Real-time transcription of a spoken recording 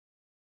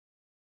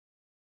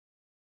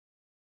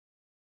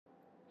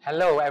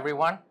Hello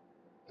everyone.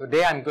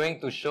 Today I'm going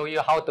to show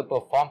you how to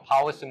perform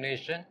power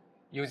simulation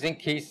using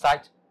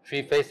Keysight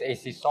 3-phase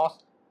AC source,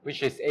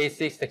 which is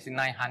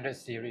AC6900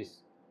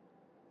 series.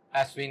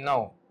 As we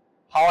know,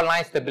 power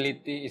line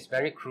stability is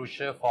very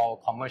crucial for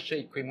commercial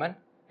equipment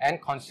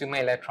and consumer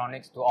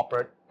electronics to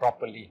operate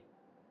properly.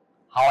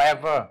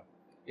 However,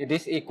 it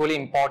is equally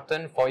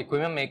important for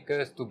equipment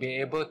makers to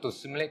be able to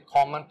simulate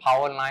common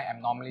power line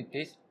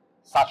abnormalities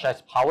such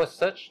as power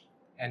surge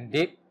and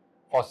dip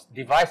for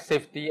device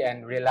safety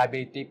and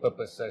reliability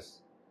purposes.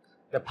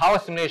 The power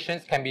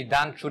simulations can be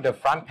done through the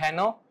front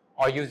panel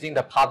or using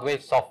the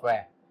PathWave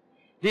software.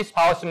 This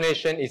power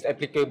simulation is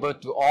applicable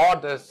to all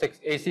the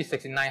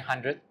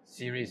AC6900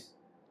 series.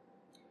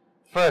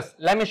 First,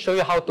 let me show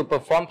you how to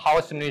perform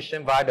power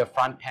simulation via the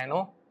front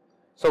panel.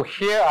 So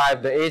here I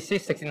have the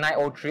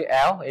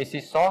AC6903L AC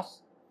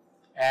source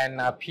and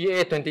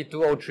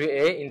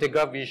PA2203A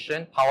Integral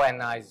Vision Power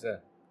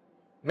Analyzer.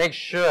 Make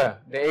sure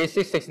the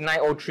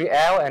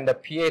AC6903L and the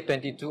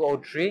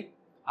PA2203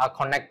 are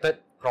connected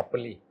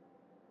properly.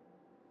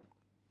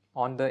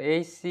 On the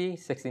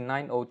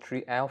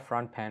AC6903L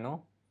front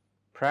panel,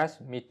 press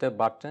meter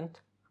button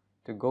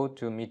to go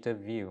to meter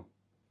view.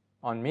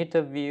 On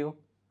meter view,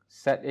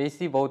 set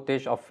AC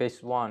voltage of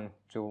phase 1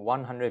 to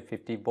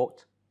 150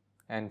 volt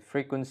and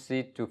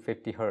frequency to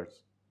 50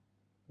 Hz.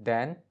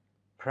 Then,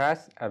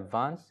 press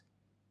Advanced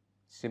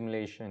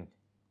Simulation.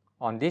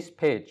 On this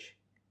page,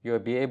 you will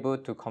be able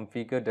to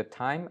configure the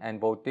time and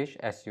voltage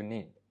as you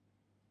need.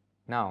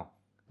 Now,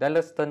 let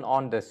us turn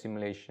on the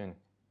simulation.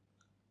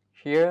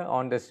 Here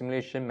on the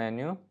simulation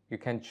menu, you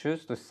can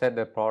choose to set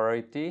the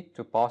polarity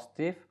to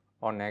positive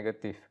or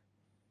negative.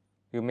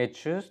 You may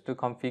choose to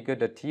configure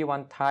the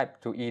T1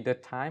 type to either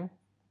time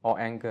or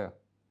angle.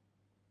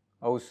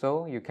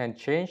 Also, you can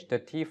change the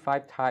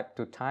T5 type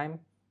to time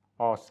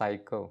or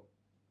cycle.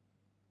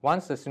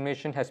 Once the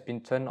simulation has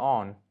been turned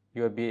on,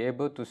 you will be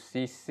able to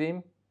see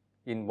sim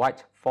in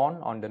white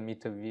font on the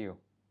meter view.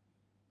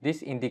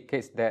 This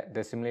indicates that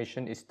the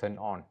simulation is turned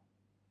on.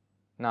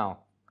 Now,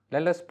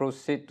 let us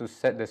proceed to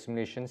set the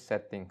simulation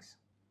settings.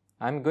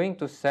 I'm going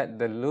to set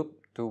the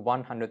loop to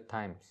 100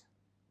 times.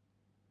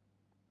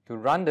 To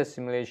run the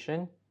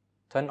simulation,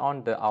 turn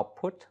on the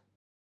output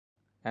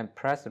and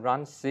press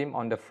Run Sim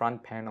on the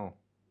front panel.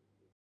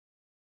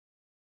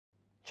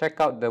 Check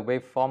out the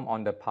waveform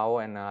on the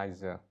power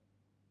analyzer.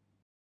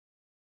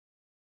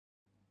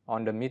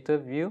 On the meter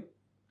view,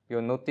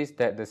 you'll notice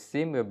that the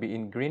sim will be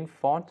in green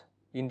font,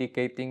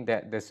 indicating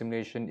that the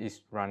simulation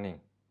is running.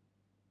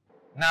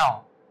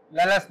 Now,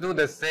 let us do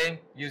the same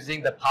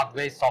using the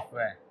PathWave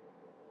software.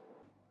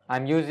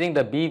 I'm using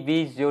the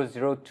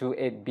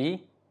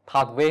BV0028B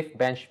PathWave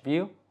Bench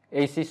View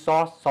AC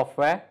source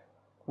software,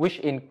 which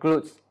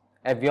includes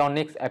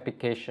avionics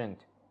application.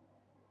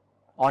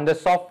 On the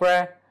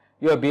software,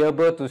 you'll be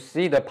able to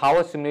see the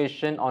power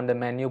simulation on the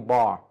menu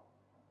bar.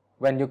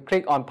 When you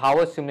click on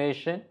power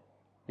simulation,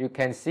 you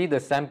can see the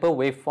sample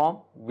waveform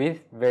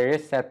with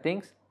various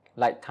settings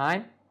like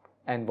time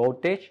and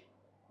voltage,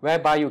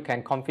 whereby you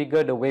can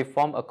configure the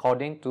waveform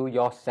according to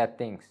your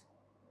settings.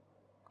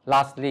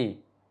 Lastly,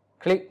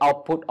 click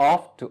Output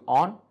Off to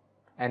on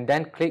and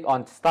then click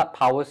on Start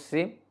Power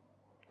Sim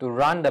to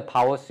run the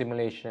power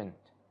simulation.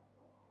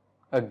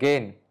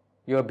 Again,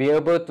 you'll be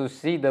able to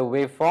see the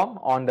waveform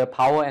on the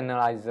power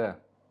analyzer.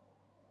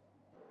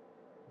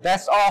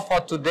 That's all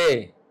for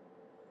today.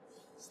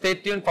 Stay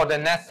tuned for the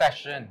next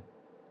session.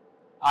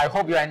 I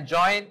hope you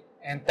enjoyed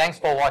and thanks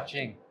for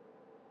watching.